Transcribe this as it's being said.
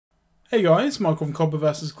Hey guys, Michael from Copper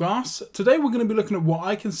vs Glass. Today we're going to be looking at what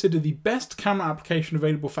I consider the best camera application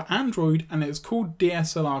available for Android, and it's called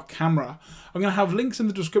DSLR Camera. I'm going to have links in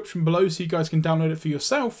the description below so you guys can download it for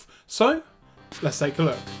yourself. So, let's take a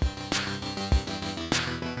look.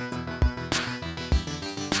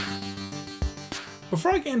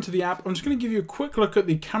 Before I get into the app, I'm just going to give you a quick look at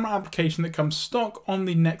the camera application that comes stock on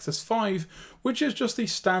the Nexus 5, which is just the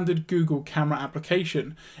standard Google camera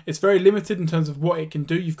application. It's very limited in terms of what it can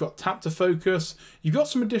do. You've got tap to focus, you've got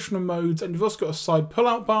some additional modes, and you've also got a side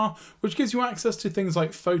pull-out bar, which gives you access to things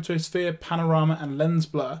like photosphere, panorama, and lens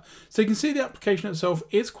blur. So you can see the application itself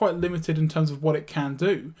is quite limited in terms of what it can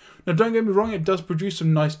do. Now don't get me wrong, it does produce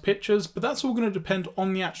some nice pictures, but that's all going to depend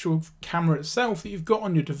on the actual camera itself that you've got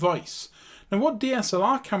on your device. Now what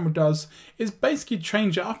DSLR camera does is basically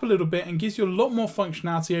change it up a little bit and gives you a lot more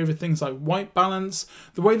functionality over things like white balance,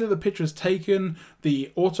 the way that the picture is taken,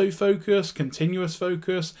 the autofocus, continuous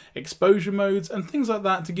focus, exposure modes, and things like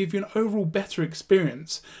that to give you an overall better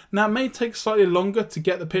experience. Now it may take slightly longer to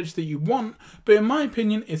get the picture that you want, but in my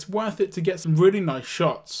opinion it's worth it to get some really nice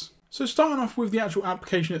shots. So starting off with the actual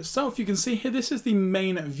application itself, you can see here this is the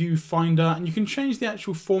main viewfinder, and you can change the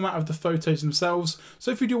actual format of the photos themselves. So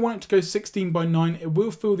if you do want it to go 16:9, it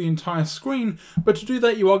will fill the entire screen, but to do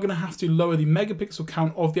that you are going to have to lower the megapixel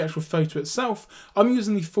count of the actual photo itself. I'm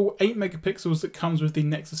using the full 8 megapixels that comes with the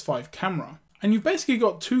Nexus 5 camera. And you've basically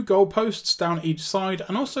got two goalposts down each side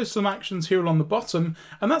and also some actions here along the bottom,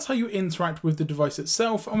 and that's how you interact with the device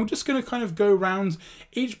itself. And we're just going to kind of go around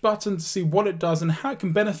each button to see what it does and how it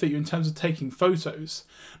can benefit you in terms of taking photos.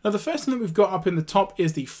 Now the first thing that we've got up in the top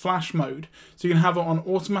is the flash mode. So you can have it on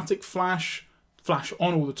automatic flash, flash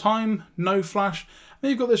on all the time, no flash. Then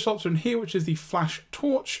you've got this option here, which is the flash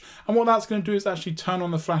torch, and what that's going to do is actually turn on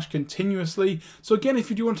the flash continuously. So again, if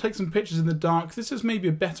you do want to take some pictures in the dark, this is maybe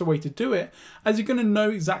a better way to do it, as you're going to know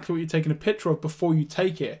exactly what you're taking a picture of before you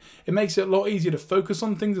take it. It makes it a lot easier to focus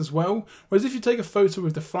on things as well, whereas if you take a photo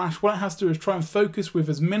with the flash, what it has to do is try and focus with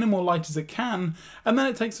as minimal light as it can, and then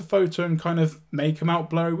it takes a photo and kind of may come out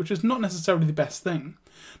blurry, which is not necessarily the best thing.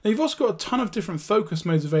 Now you've also got a ton of different focus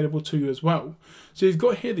modes available to you as well. So you've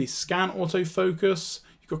got here the scan autofocus,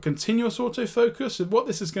 you've got continuous autofocus, and what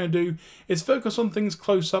this is going to do is focus on things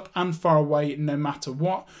close up and far away no matter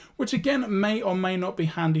what, which again may or may not be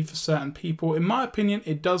handy for certain people. In my opinion,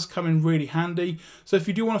 it does come in really handy. So if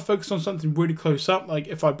you do want to focus on something really close up, like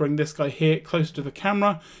if I bring this guy here closer to the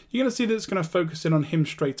camera, you're going to see that it's going to focus in on him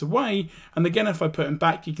straight away. And again, if I put him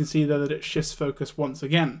back, you can see there that it shifts focus once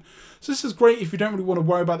again. So this is great if you don't really want to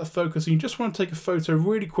worry about the focus and you just want to take a photo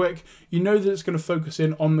really quick. You know that it's going to focus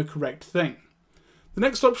in on the correct thing. The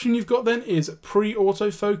next option you've got then is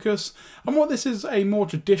pre-autofocus, and what this is a more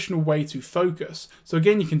traditional way to focus. So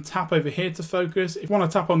again, you can tap over here to focus. If you want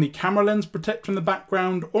to tap on the camera lens protect from the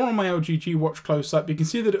background or on my LG G Watch close-up, you can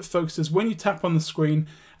see that it focuses when you tap on the screen,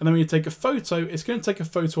 and then when you take a photo, it's going to take a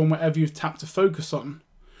photo on whatever you've tapped to focus on.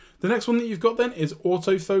 The next one that you've got then is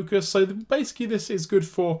autofocus. So basically this is good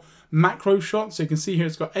for macro shots. So you can see here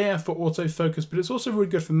it's got AF for autofocus, but it's also really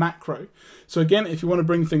good for macro. So again, if you want to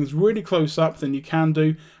bring things really close up, then you can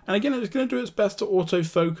do. And again, it's going to do its best to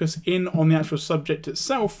autofocus in on the actual subject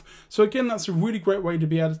itself. So again, that's a really great way to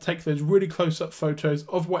be able to take those really close up photos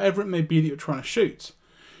of whatever it may be that you're trying to shoot.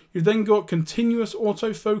 You've then got continuous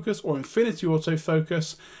autofocus or infinity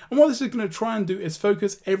autofocus. And what this is going to try and do is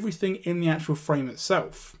focus everything in the actual frame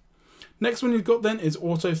itself. Next one you've got then is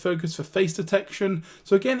autofocus for face detection.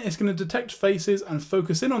 So again, it's going to detect faces and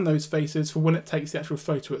focus in on those faces for when it takes the actual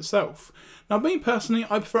photo itself. Now me personally,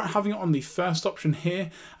 I prefer having it on the first option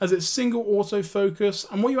here, as it's single autofocus,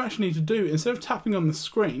 and what you actually need to do, instead of tapping on the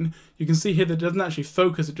screen, you can see here that it doesn't actually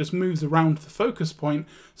focus, it just moves around the focus point.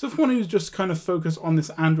 So if one who's just kind of focus on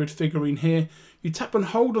this Andriod figurine here, you tap and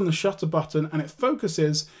hold on the shutter button and it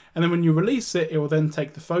focuses, and then when you release it, it will then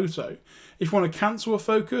take the photo. If you want to cancel a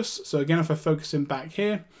focus, so again if I focus in back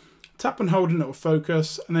here, tap and hold and it will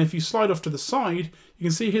focus, and then if you slide off to the side, you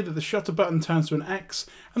can see here that the shutter button turns to an X,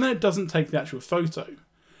 and then it doesn't take the actual photo.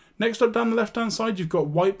 Next up down the left hand side, you've got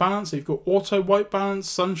white balance. So you've got auto white balance,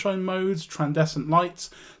 sunshine modes, transcendent lights.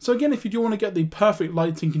 So again, if you do want to get the perfect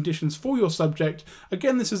lighting conditions for your subject,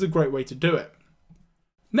 again this is a great way to do it.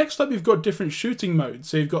 Next up, you've got different shooting modes.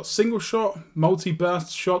 So you've got single shot,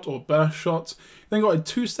 multi-burst shot or burst shot. Then got a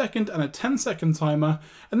 2-second and a 10-second timer,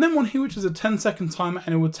 and then one here which is a 10-second timer,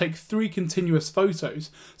 and it will take 3 continuous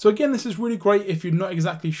photos. So again, this is really great if you're not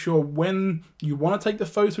exactly sure when you want to take the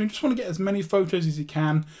photo. You just want to get as many photos as you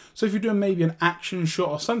can. So if you're doing maybe an action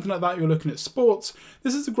shot or something like that, you're looking at sports,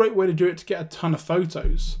 this is a great way to do it to get a ton of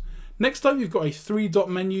photos. Next up, you've got a 3-dot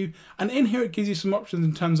menu, and in here it gives you some options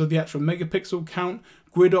in terms of the actual megapixel count,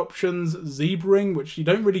 grid options, zebraing, which you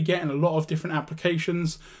don't really get in a lot of different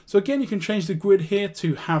applications. So again, you can change the grid here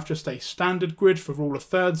to have just a standard grid for rule of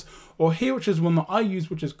thirds, or here, which is one that I use,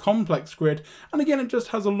 which is complex grid. And again, it just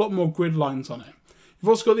has a lot more grid lines on it. You've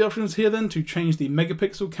also got the options here then to change the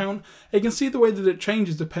megapixel count. You can see the way that it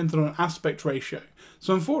changes depending on aspect ratio.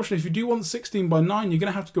 So unfortunately, if you do want 16 by 9, you're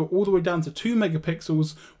going to have to go all the way down to 2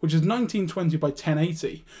 megapixels, which is 1920 by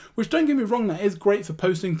 1080. Which, don't get me wrong, that is great for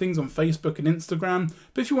posting things on Facebook and Instagram.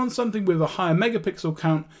 But if you want something with a higher megapixel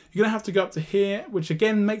count, you're going to have to go up to here, which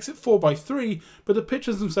again makes it 4 by 3, but the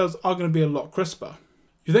pictures themselves are going to be a lot crisper.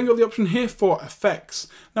 You've then got the option here for effects.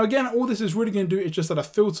 Now again, all this is really going to do is just add a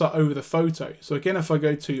filter over the photo. So again, if I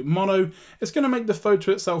go to mono, it's going to make the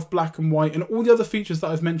photo itself black and white, and all the other features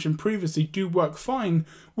that I've mentioned previously do work fine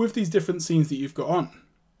with these different scenes that you've got on.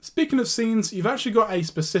 Speaking of scenes, you've actually got a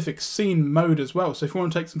specific scene mode as well. So if you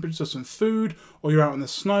want to take some pictures of some food, or you're out in the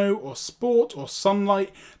snow, or sport, or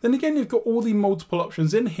sunlight, then again, you've got all the multiple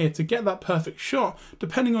options in here to get that perfect shot,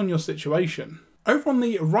 depending on your situation. Over on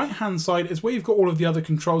the right hand side is where you've got all of the other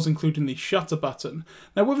controls, including the shutter button.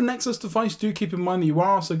 Now with a Nexus device, do keep in mind that you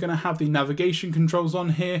are also going to have the navigation controls on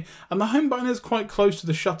here, and the home button is quite close to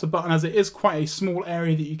the shutter button as it is quite a small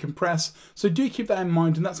area that you can press, so do keep that in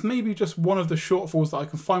mind. And that's maybe just one of the shortfalls that I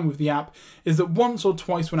can find with the app, is that once or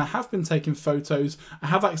twice when I have been taking photos, I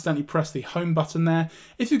have accidentally pressed the home button there.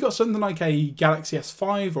 If you've got something like a Galaxy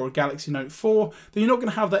S5 or a Galaxy Note 4, then you're not going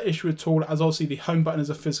to have that issue at all, as obviously the home button is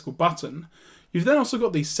a physical button. You've then also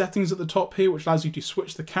got the settings at the top here, which allows you to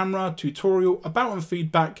switch the camera, tutorial, about and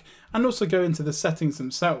feedback, and also go into the settings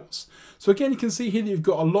themselves. So again, you can see here that you've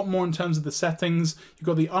got a lot more in terms of the settings. You've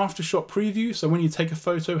got the after shot preview, so when you take a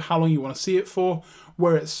photo, how long you want to see it for,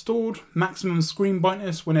 where it's stored, maximum screen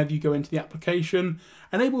brightness whenever you go into the application,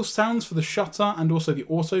 enable sounds for the shutter and also the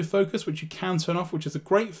autofocus, which you can turn off, which is a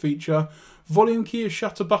great feature, volume key is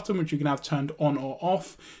shutter button, which you can have turned on or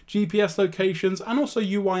off, GPS locations, and also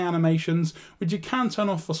UI animations, which you can turn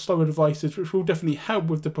off for slower devices, which will definitely help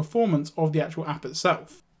with the performance of the actual app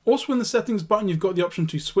itself. Also in the settings button, you've got the option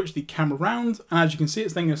to switch the camera around, and as you can see,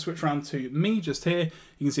 it's then going to switch around to me just here.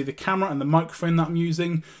 You can see the camera and the microphone that I'm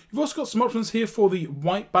using. You've also got some options here for the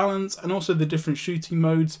white balance and also the different shooting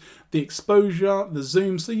modes, the exposure, the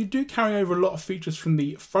zoom. So you do carry over a lot of features from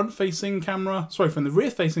the from the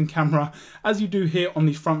rear-facing camera, as you do here on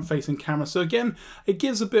the front-facing camera. So again, it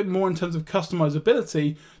gives a bit more in terms of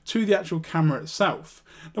customizability to the actual camera itself.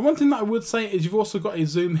 Now, one thing that I would say is you've also got a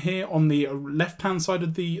zoom here on the left-hand side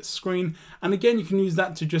of the screen, and again, you can use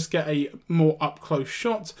that to just get a more up-close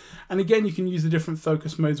shot. And again, you can use the different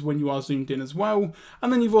focus modes when you are zoomed in as well.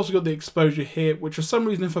 And then you've also got the exposure here, which for some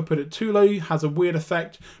reason, if I put it too low, has a weird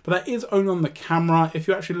effect, but that is only on the camera. If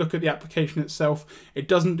you actually look at the application itself, it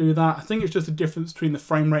doesn't do that. I think it's just a difference between the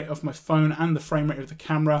frame rate of my phone and the frame rate of the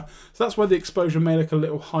camera. So that's why the exposure may look a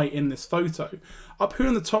little high in this photo. Up here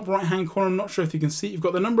in the top right hand corner, I'm not sure if you can see, you've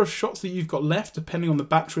got the number of shots that you've got left depending on the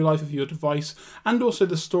battery life of your device, and also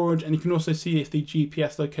the storage, and you can also see if the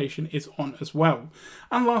GPS location is on as well.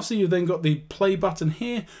 And lastly, you've then got the play button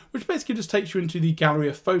here, which basically just takes you into the gallery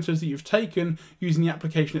of photos that you've taken using the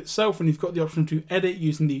application itself, and you've got the option to edit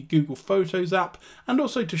using the Google Photos app, and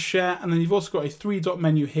also to share. And then you've also got a 3-dot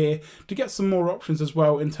menu here to get some more options as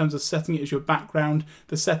well in terms of setting it as your background,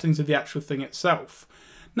 the settings of the actual thing itself.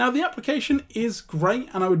 Now, the application is great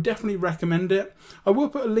and I would definitely recommend it. I will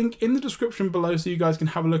put a link in the description below so you guys can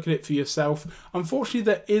have a look at it for yourself. Unfortunately,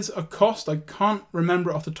 there is a cost. I can't remember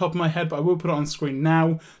it off the top of my head, but I will put it on screen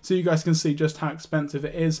now so you guys can see just how expensive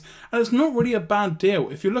it is. And it's not really a bad deal.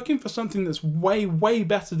 If you're looking for something that's way, way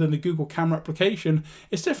better than the Google Camera application,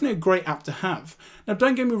 it's definitely a great app to have. Now,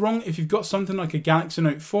 don't get me wrong, if you've got something like a Galaxy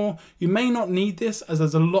Note 4, you may not need this as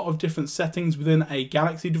there's a lot of different settings within a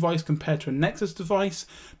Galaxy device compared to a Nexus device.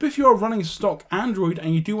 But if you are running stock Android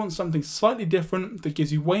and you do want something slightly different that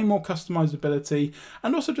gives you way more customizability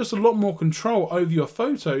and also just a lot more control over your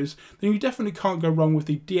photos, then you definitely can't go wrong with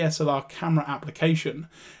the DSLR Camera application.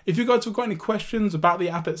 If you guys have got any questions about the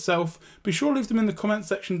app itself, be sure to leave them in the comment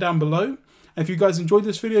section down below. And if you guys enjoyed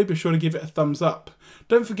this video, be sure to give it a thumbs up.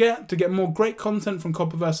 Don't forget, to get more great content from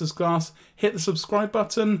Copper vs Glass, hit the subscribe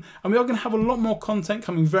button, and we are going to have a lot more content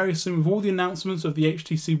coming very soon with all the announcements of the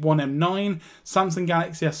HTC One M9, Samsung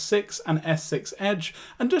Galaxy S6 and S6 Edge,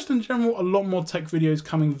 and just in general a lot more tech videos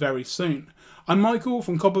coming very soon. I'm Michael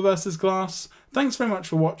from Copper vs Glass, thanks very much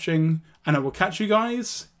for watching, and I will catch you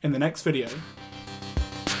guys in the next video.